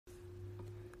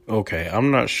Okay,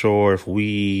 I'm not sure if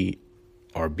we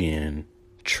are being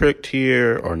tricked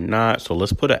here or not, so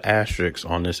let's put an asterisk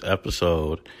on this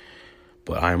episode.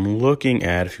 But I'm looking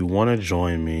at, if you want to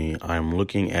join me, I'm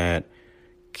looking at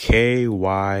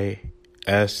kysdc.com.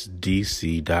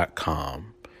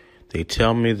 They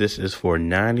tell me this is for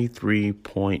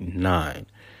 93.9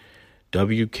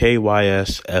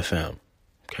 WKYS FM.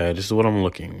 Okay, this is what I'm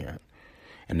looking at.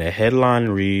 And the headline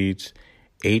reads,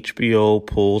 HBO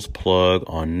pulls plug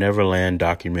on Neverland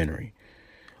documentary.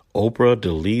 Oprah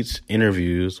deletes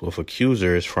interviews with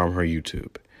accusers from her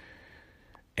YouTube.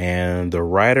 And the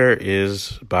writer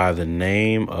is by the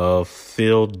name of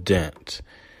Phil Dent.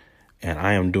 And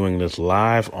I am doing this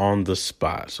live on the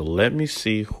spot. So let me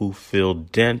see who Phil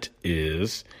Dent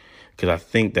is, because I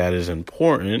think that is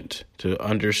important to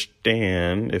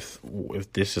understand if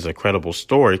this is a credible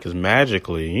story, because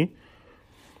magically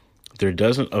there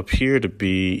doesn't appear to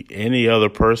be any other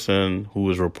person who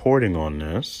is reporting on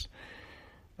this.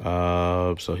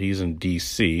 So he's in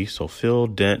D.C. So Phil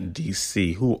Dent,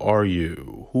 D.C. Who are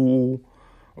you?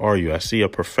 I see a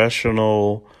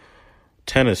professional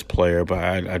tennis player, but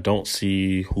I don't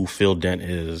see who Phil Dent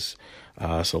is.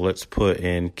 So let's put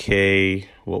in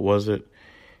what was it?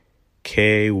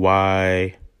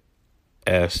 KYSDC.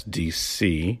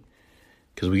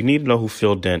 Because we need to know who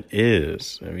Phil Dent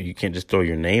is. I mean, you can't just throw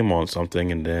your name on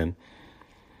something and then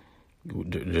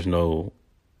there's no...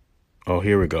 Oh,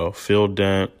 here we go. Phil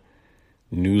Dent,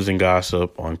 news and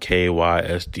gossip on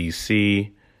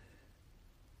KYSDC.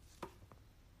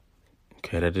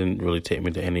 Okay, that didn't really take me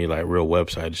to any real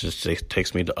website. It just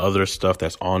takes me to other stuff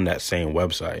that's on that same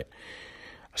website.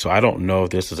 So I don't know if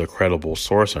this is a credible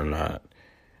source or not.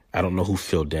 I don't know who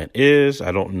Phil Dent is.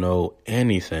 I don't know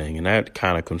anything, and that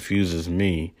kind of confuses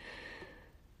me.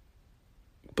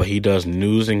 But he does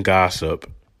news and gossip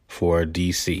for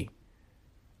DC.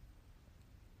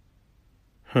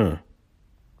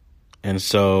 And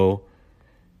so,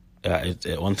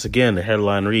 once again, the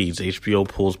headline reads, HBO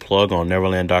pulls plug on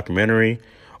Neverland documentary.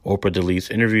 Oprah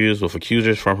deletes interviews with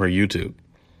accusers from her YouTube.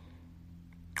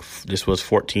 This was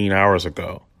 14 hours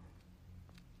ago.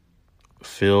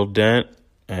 Phil Dent,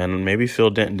 and maybe Phil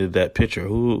Dent did that picture.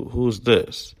 Who's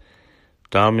this?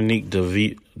 Dominique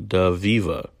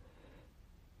DeViva.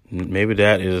 Maybe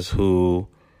that is who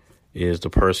is the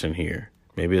person here.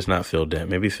 Maybe it's not Phil Dent.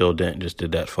 Maybe Phil Dent just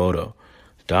did that photo.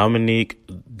 Dominique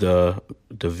Diva.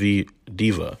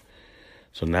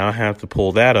 So now I have to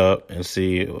pull that up and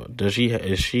see,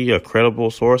 is she a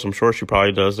credible source? I'm sure she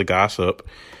probably does the gossip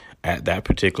at that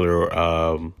particular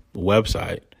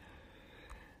website.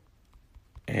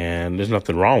 And there's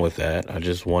nothing wrong with that. I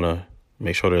just want to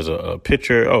make sure there's a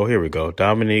picture. Oh, here we go.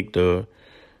 Dominique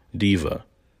Diva.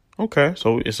 Okay,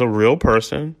 so it's a real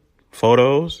person.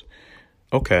 Photos.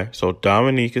 Okay, so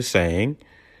Dominique is saying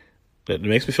that it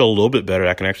makes me feel a little bit better.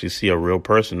 I can actually see a real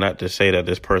person, not to say that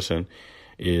this person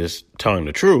is telling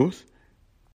the truth.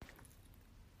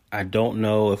 I don't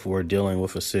know if we're dealing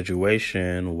with a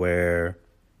situation where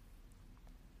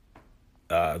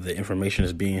the information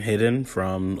is being hidden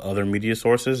from other media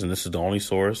sources, and this is the only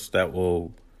source that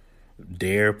will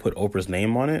dare put Oprah's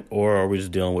name on it, or are we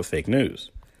just dealing with fake news?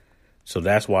 So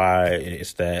that's why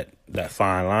it's that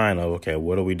fine line of, okay,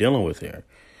 what are we dealing with here?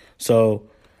 So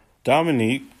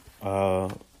Dominique,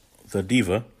 the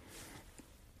diva,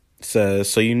 says,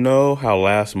 so you know how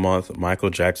last month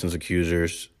Michael Jackson's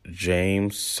accusers,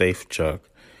 James Safechuck,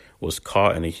 was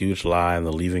caught in a huge lie in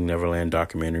the Leaving Neverland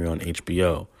documentary on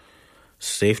HBO.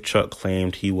 Safechuck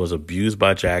claimed he was abused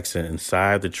by Jackson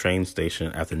inside the train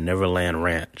station at the Neverland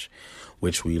Ranch,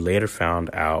 which we later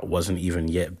found out wasn't even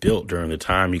yet built during the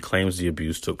time he claims the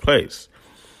abuse took place.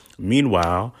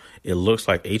 Meanwhile, it looks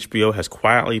like HBO has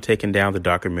quietly taken down the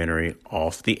documentary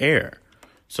off the air.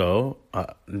 So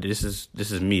this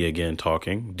is me again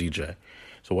talking, DJ.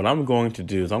 So what I'm going to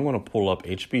do is I'm going to pull up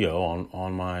HBO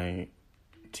on my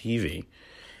TV,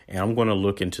 and I'm going to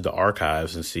look into the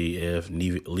archives and see if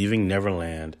Leaving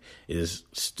Neverland is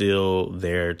still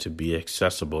there to be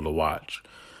accessible to watch.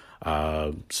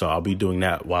 So I'll be doing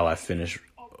that while I finish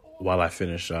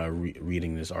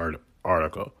reading this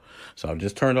article. So I've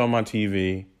just turned on my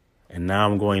TV, and now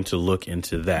I'm going to look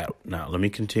into that. Now, let me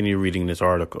continue reading this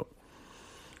article.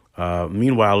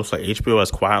 Meanwhile, it looks like HBO has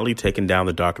quietly taken down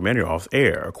the documentary off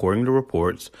air. According to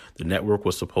reports, the network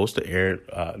was supposed to air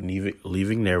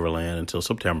Leaving Neverland until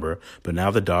September, but now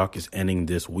the doc is ending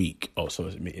this week. Oh, so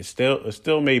it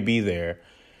still may be there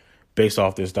based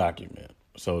off this document.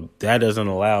 So that doesn't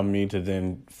allow me to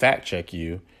then fact check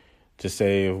you to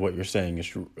say if what you're saying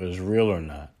is real or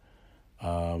not.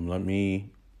 Let me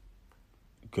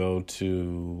go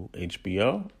to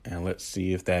HBO and let's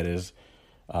see if that is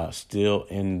still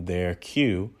in their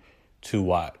queue to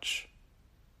watch.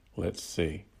 Let's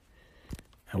see.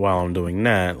 And while I'm doing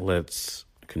that, let's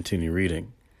continue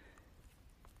reading.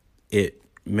 It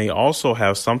may also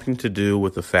have something to do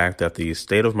with the fact that the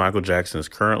estate of Michael Jackson is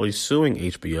currently suing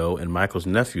HBO, and Michael's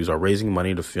nephews are raising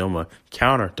money to film a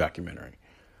counter documentary.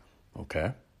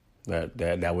 Okay,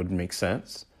 that would make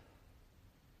sense.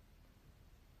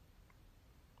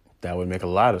 That would make a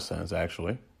lot of sense,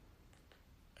 actually.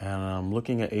 And I'm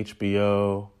looking at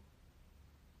HBO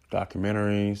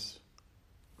documentaries,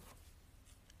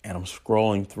 and I'm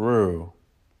scrolling through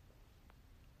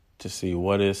to see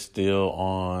what is still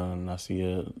on. I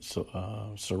see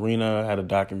Serena had a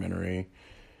documentary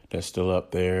that's still up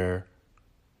there.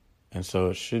 And so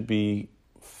it should be,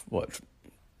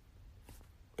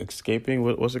 Escaping,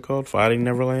 what's it called? Finding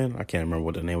Neverland? I can't remember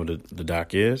what the name of the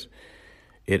doc is.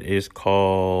 It is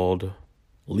called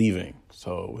Leaving.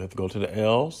 So we have to go to the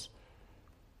L's.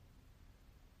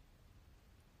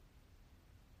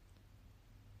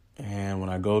 And when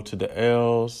I go to the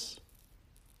L's,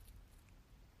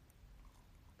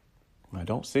 I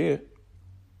don't see it.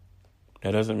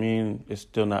 That doesn't mean it's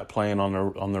still not playing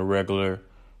on the regular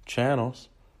channels,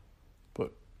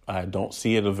 but I don't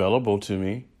see it available to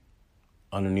me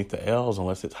underneath the L's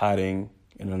unless it's hiding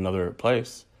in another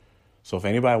place. So if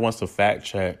anybody wants to fact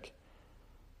check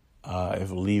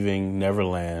if Leaving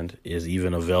Neverland is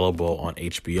even available on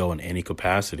HBO in any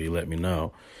capacity, let me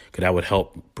know, because that would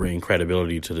help bring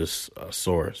credibility to this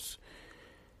source.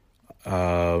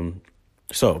 So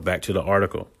back to the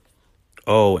article.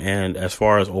 Oh, and as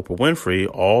far as Oprah Winfrey,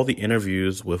 all the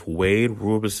interviews with Wade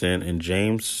Robson and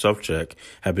James Suffolk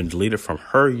have been deleted from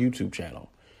her YouTube channel.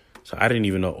 So I didn't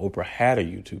even know Oprah had a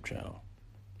YouTube channel.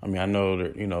 I mean, I know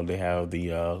that, they have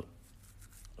the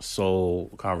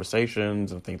Soul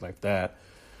Conversations and things like that.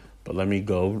 But let me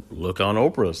go look on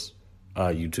Oprah's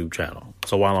YouTube channel.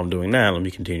 So while I'm doing that, let me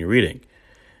continue reading.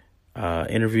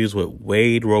 Interviews with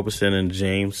Wade Robson and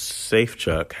James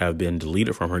Safechuck have been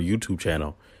deleted from her YouTube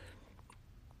channel.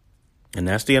 And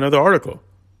that's the end of the article.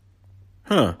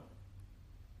 Huh.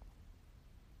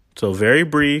 So very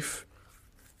brief.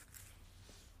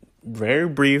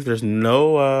 There's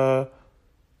no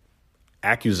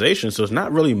accusation. So it's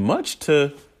not really much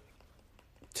to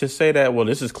say that, well,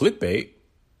 this is clickbait.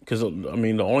 Because,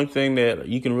 the only thing that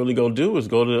you can really go do is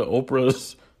go to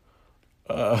Oprah's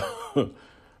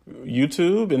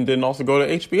YouTube and then also go to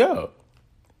HBO.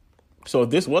 So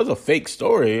if this was a fake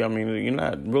story, you're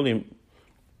not really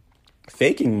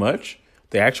faking much.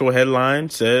 The actual headline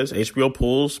says HBO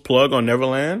pulls plug on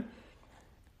Neverland,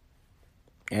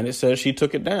 and it says she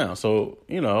took it down. So,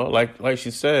 like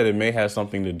she said, it may have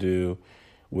something to do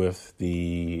with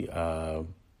the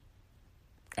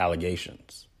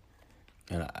allegations.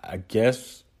 And I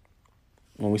guess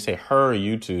when we say her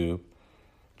YouTube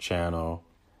channel,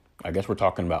 I guess we're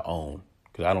talking about OWN,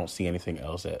 because I don't see anything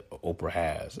else that Oprah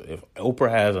has. If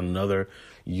Oprah has another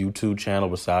YouTube channel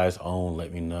besides OWN,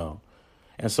 let me know.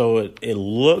 And so it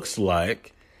looks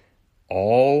like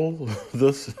all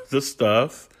the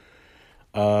stuff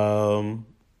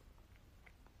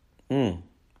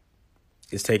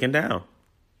is taken down.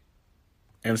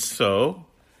 And so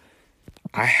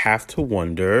I have to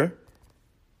wonder,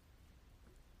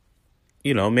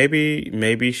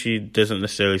 maybe she doesn't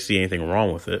necessarily see anything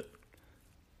wrong with it.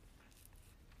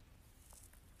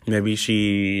 Maybe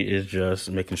she is just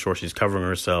making sure she's covering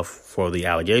herself for the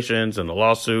allegations and the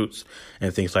lawsuits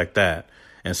and things like that.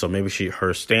 And so maybe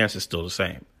her stance is still the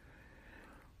same.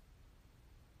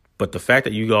 But the fact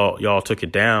that y'all took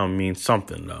it down means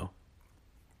something, though.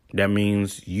 That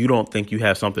means you don't think you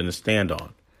have something to stand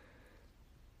on.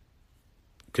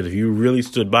 Because if you really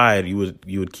stood by it, you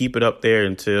would keep it up there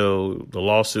until the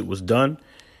lawsuit was done,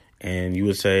 and you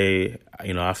would say,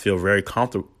 I feel very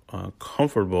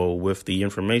comfortable with the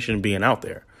information being out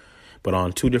there. But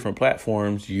on two different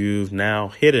platforms, you've now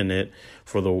hidden it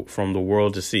from the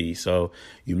world to see. So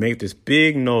you make this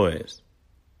big noise.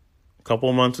 A couple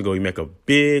of months ago, you make a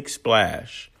big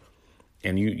splash,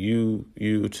 and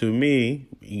you to me,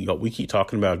 we keep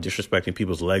talking about disrespecting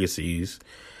people's legacies.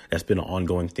 That's been an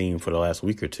ongoing theme for the last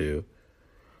week or two.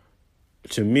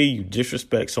 To me, you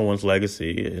disrespect someone's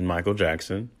legacy in Michael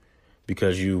Jackson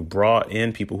because you brought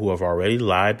in people who have already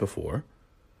lied before,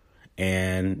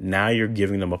 and now you're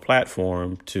giving them a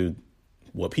platform to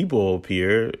what people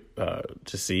appear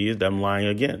to see is them lying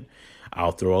again.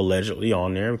 I'll throw allegedly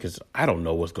on there because I don't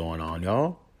know what's going on,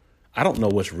 y'all. I don't know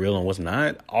what's real and what's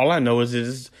not. All I know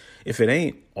is if it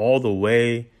ain't all the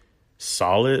way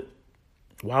solid,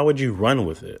 why would you run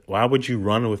with it? Why would you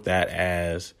run with that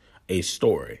as a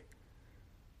story?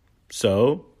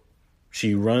 So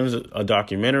She runs a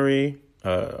documentary.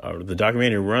 The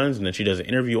documentary runs, and then she does an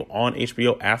interview on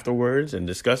HBO afterwards and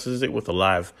discusses it with a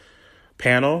live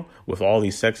panel with all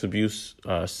these sex abuse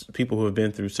people who have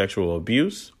been through sexual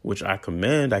abuse, which I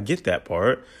commend. I get that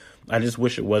part. I just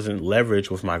wish it wasn't leveraged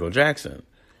with Michael Jackson.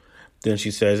 Then she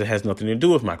says it has nothing to do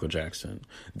with Michael Jackson.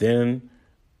 Then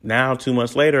now 2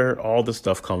 months later, all the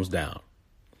stuff comes down.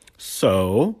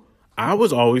 So I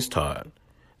was always taught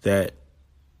that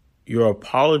your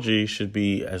apology should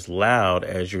be as loud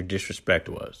as your disrespect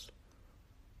was.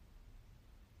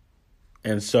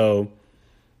 And so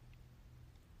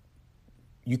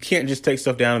you can't just take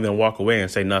stuff down and then walk away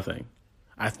and say nothing.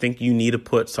 I think you need to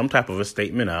put some type of a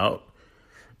statement out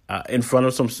in front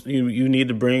of some. You need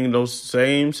to bring those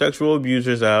same sexual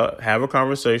abusers out, have a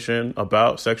conversation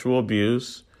about sexual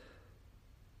abuse,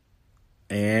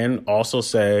 and also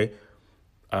say,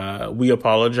 we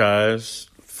apologize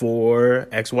for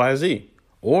XYZ.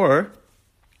 Or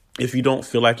if you don't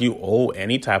feel like you owe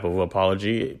any type of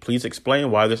apology, please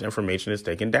explain why this information is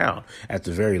taken down. At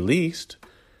the very least,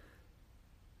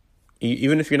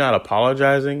 even if you're not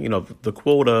apologizing, the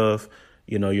quote of,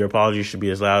 your apology should be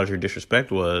as loud as your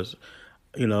disrespect was,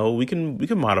 we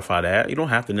can modify that. You don't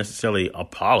have to necessarily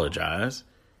apologize,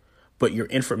 but your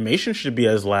information should be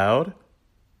as loud.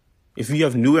 If you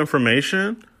have new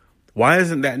information, why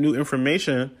isn't that new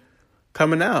information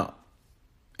coming out?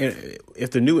 And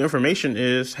if the new information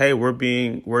is, hey, we're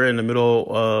in the middle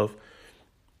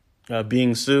of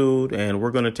being sued and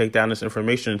we're going to take down this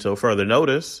information until further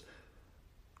notice.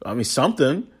 I mean,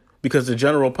 something, because the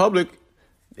general public,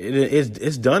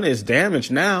 it's done its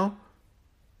damage now.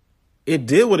 It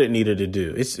did what it needed to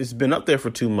do. It's been up there for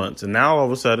 2 months, and now all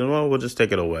of a sudden, well, we'll just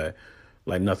take it away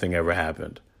like nothing ever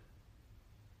happened.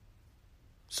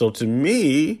 So to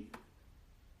me,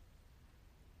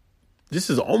 this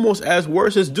is almost as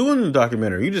worse as doing the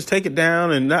documentary. You just take it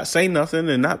down and not say nothing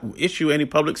and not issue any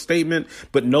public statement,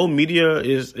 but no media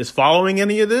is following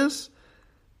any of this.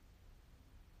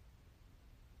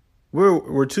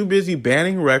 We're too busy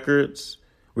banning records.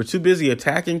 We're too busy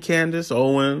attacking Candace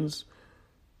Owens.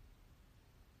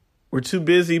 We're too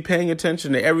busy paying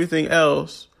attention to everything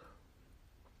else.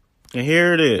 And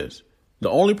here it is. The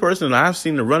only person that I've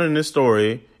seen to run in this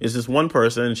story is this one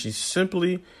person, and she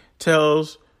simply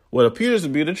tells what appears to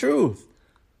be the truth.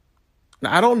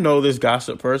 Now, I don't know this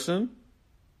gossip person.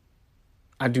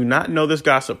 I do not know this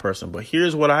gossip person, but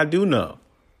here's what I do know.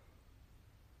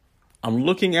 I'm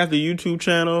looking at the YouTube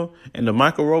channel, and the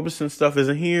Michael Robeson stuff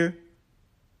isn't here.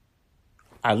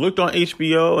 I looked on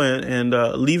HBO,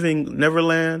 and Leaving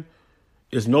Neverland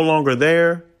is no longer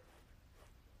there.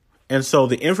 And so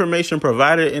the information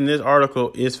provided in this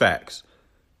article is facts.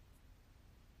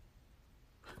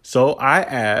 So I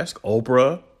ask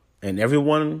Oprah and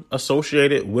everyone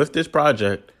associated with this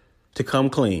project to come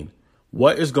clean.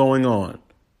 What is going on?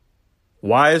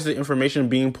 Why is the information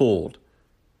being pulled?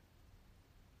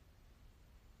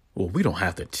 Well, we don't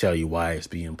have to tell you why it's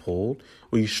being pulled.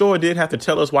 Well, you sure did have to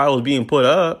tell us why it was being put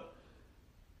up.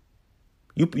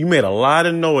 You made a lot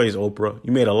of noise, Oprah.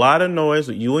 You made a lot of noise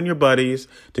with you and your buddies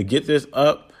to get this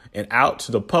up and out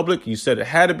to the public. You said it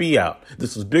had to be out.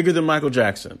 This was bigger than Michael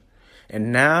Jackson.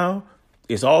 And now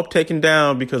it's all taken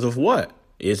down because of what?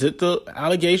 Is it the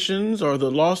allegations or the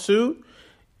lawsuit?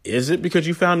 Is it because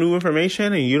you found new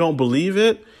information and you don't believe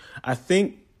it? I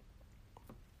think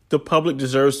the public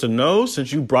deserves to know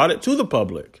since you brought it to the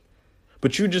public.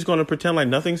 But you're just going to pretend like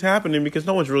nothing's happening because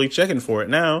no one's really checking for it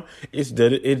now. It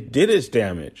did its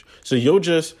damage. So you'll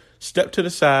just step to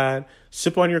the side,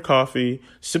 sip on your coffee,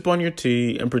 sip on your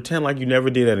tea, and pretend like you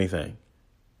never did anything.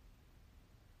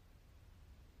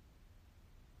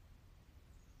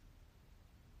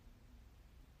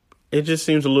 It just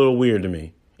seems a little weird to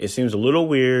me. It seems a little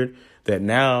weird that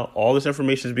now all this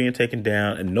information is being taken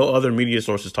down and no other media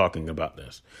source is talking about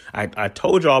this. I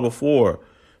told y'all before,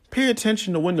 pay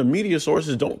attention to when the media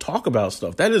sources don't talk about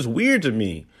stuff. That is weird to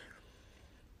me.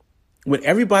 When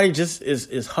everybody just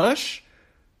is hush,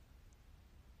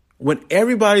 when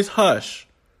everybody's hush,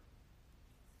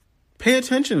 pay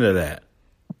attention to that.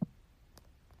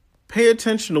 Pay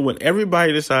attention to when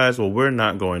everybody decides, well, we're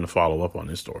not going to follow up on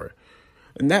this story.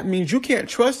 And that means you can't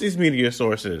trust these media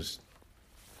sources.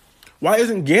 Why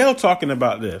isn't Gayle talking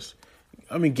about this?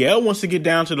 I mean, Gayle wants to get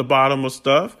down to the bottom of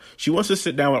stuff. She wants to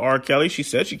sit down with R. Kelly. She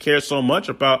said she cares so much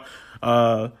about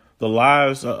the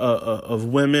lives of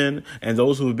women and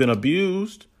those who have been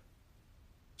abused.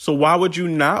 So why would you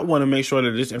not want to make sure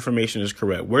that this information is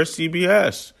correct? Where's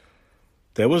CBS?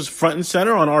 That was front and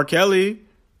center on R. Kelly.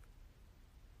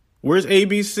 Where's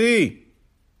ABC?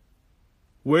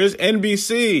 Where's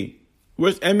NBC?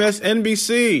 Where's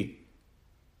MSNBC?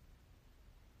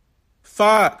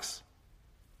 Fox,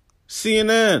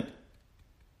 CNN.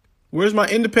 Where's my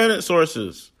independent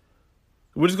sources?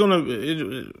 We're just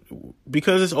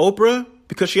because it's Oprah,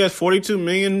 because she has 42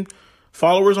 million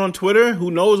followers on Twitter. Who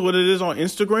knows what it is on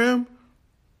Instagram?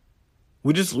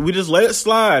 We just let it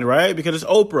slide, right? Because it's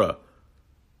Oprah.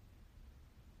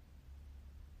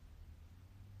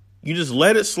 You just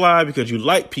let it slide because you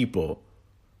like people.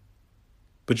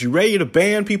 But you're ready to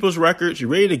ban people's records. You're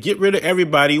ready to get rid of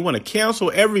everybody. You want to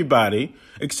cancel everybody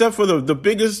except for the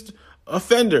biggest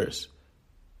offenders.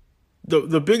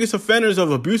 The biggest offenders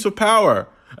of abuse of power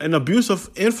and abuse of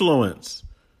influence.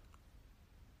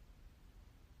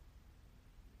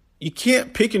 You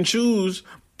can't pick and choose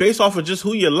based off of just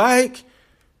who you like.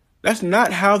 That's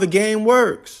not how the game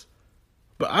works.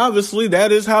 But obviously,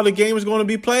 that is how the game is going to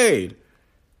be played.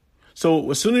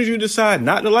 So as soon as you decide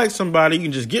not to like somebody, you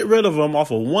can just get rid of them off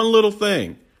of one little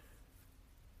thing.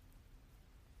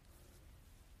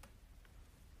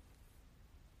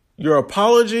 Your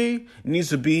apology needs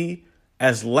to be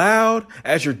as loud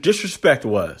as your disrespect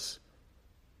was.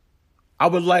 I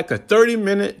would like a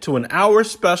 30-minute to an hour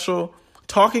special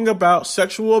talking about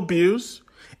sexual abuse,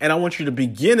 and I want you to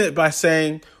begin it by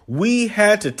saying, we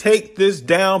had to take this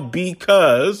down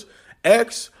because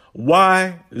X,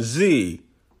 Y, Z.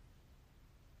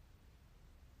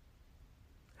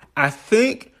 I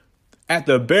think at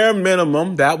the bare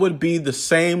minimum, that would be the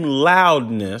same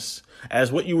loudness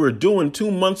as what you were doing 2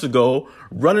 months ago,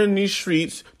 running these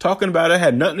streets, talking about it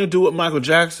had nothing to do with Michael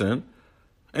Jackson.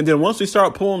 And then once we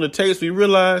start pulling the tapes, we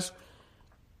realize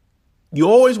you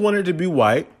always wanted to be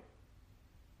white.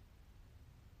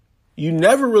 You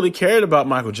never really cared about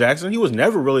Michael Jackson. He was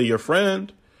never really your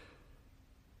friend.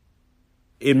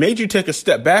 It made you take a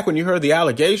step back when you heard the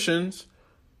allegations.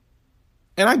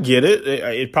 And I get it.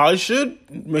 It probably should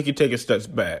make you take a step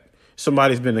back.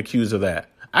 Somebody's been accused of that.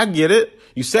 I get it.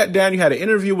 You sat down, you had an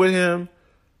interview with him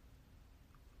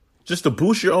just to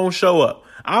boost your own show up.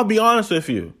 I'll be honest with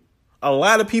you. A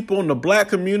lot of people in the black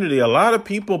community, a lot of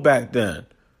people back then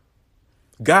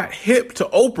got hip to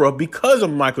Oprah because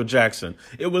of Michael Jackson.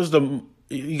 It was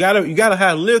you gotta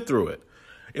have lived through it.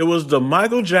 It was the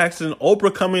Michael Jackson,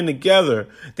 Oprah coming together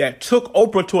that took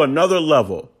Oprah to another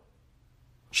level.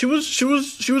 She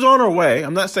was on her way.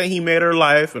 I'm not saying he made her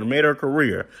life and made her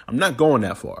career. I'm not going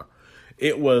that far.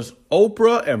 It was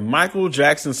Oprah and Michael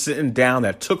Jackson sitting down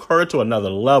that took her to another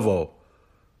level.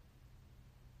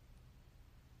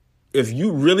 If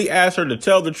you really asked her to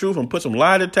tell the truth and put some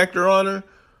lie detector on her,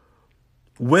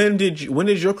 when did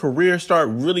your career start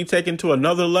really taking to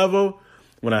another level?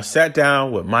 When I sat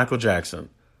down with Michael Jackson.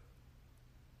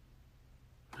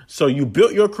 So you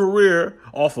built your career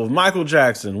off of Michael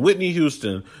Jackson, Whitney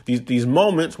Houston, these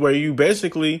moments where you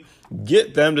basically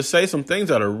get them to say some things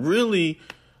that are really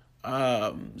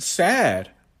sad.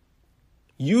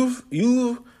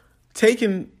 You've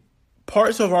taken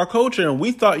parts of our culture and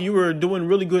we thought you were doing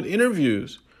really good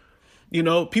interviews. You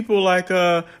know, people like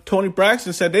Tony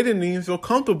Braxton said they didn't even feel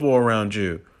comfortable around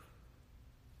you.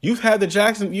 You have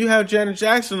Janet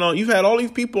Jackson on, you've had all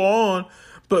these people on,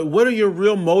 but what are your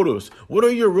real motives? What are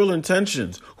your real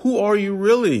intentions? Who are you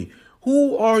really?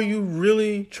 Who are you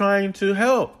really trying to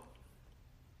help?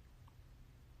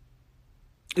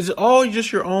 Is it all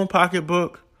just your own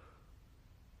pocketbook?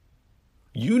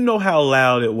 You know how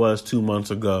loud it was 2 months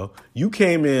ago. You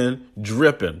came in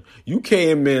dripping. You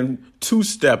came in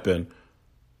two-stepping.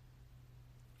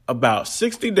 About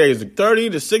 30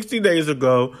 to 60 days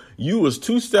ago, you was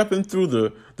two-stepping through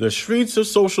the streets of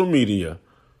social media.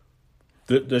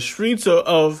 The streets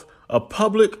of a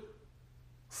public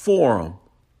forum.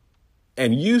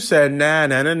 And you said, nah.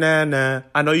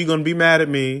 I know you're going to be mad at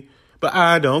me, but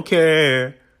I don't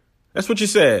care. That's what you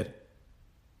said.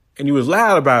 And you was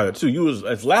loud about it, too. You was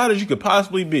as loud as you could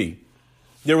possibly be.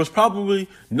 There was probably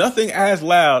nothing as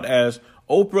loud as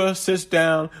Oprah sits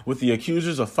down with the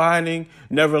accusers of Finding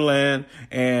Neverland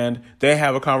and they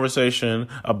have a conversation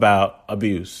about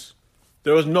abuse.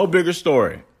 There was no bigger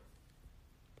story.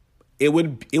 It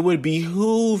would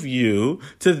behoove you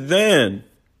to then,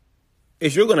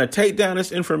 if you're going to take down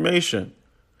this information,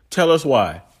 tell us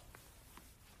why.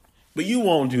 But you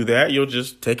won't do that. You'll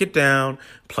just take it down,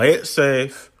 play it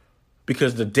safe,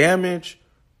 because the damage,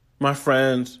 my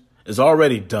friends, is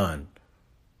already done.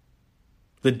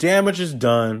 The damage is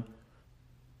done.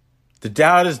 The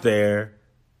doubt is there,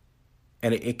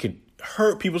 and it could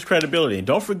hurt people's credibility. And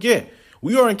don't forget,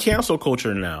 we are in cancel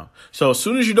culture now. So as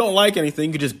soon as you don't like anything,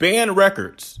 you can just ban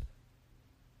records.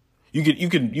 You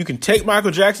can take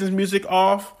Michael Jackson's music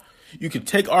off. You can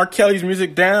take R. Kelly's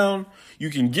music down.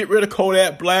 You can get rid of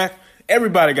Kodak Black.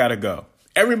 Everybody got to go.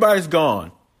 Everybody's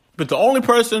gone. But the only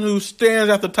person who stands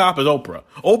at the top is Oprah.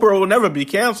 Oprah will never be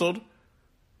canceled.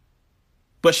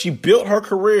 But she built her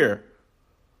career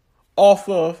off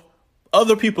of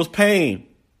other people's pain.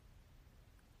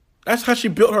 That's how she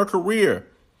built her career.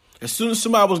 As soon as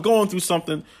somebody was going through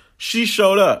something, she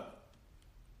showed up.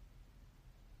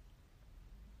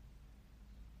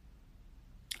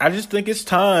 I just think it's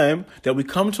time that we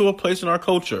come to a place in our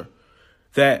culture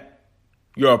that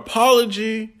your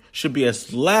apology should be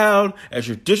as loud as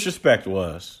your disrespect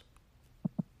was.